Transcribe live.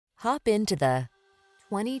Hop into the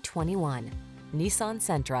 2021 Nissan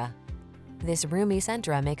Sentra. This roomy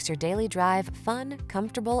Sentra makes your daily drive fun,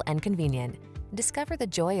 comfortable, and convenient. Discover the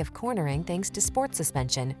joy of cornering thanks to sport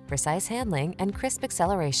suspension, precise handling, and crisp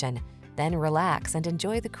acceleration. Then relax and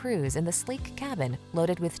enjoy the cruise in the sleek cabin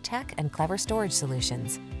loaded with tech and clever storage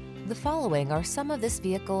solutions. The following are some of this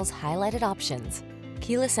vehicle's highlighted options: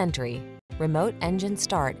 keyless entry, remote engine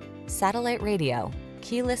start, satellite radio,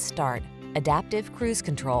 keyless start, adaptive cruise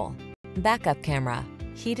control, backup camera,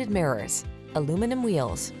 heated mirrors, aluminum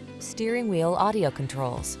wheels, steering wheel audio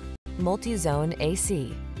controls, multi-zone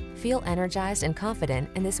AC. Feel energized and confident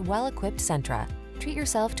in this well-equipped Sentra. Treat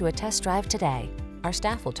yourself to a test drive today. Our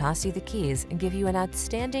staff will toss you the keys and give you an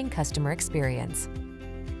outstanding customer experience.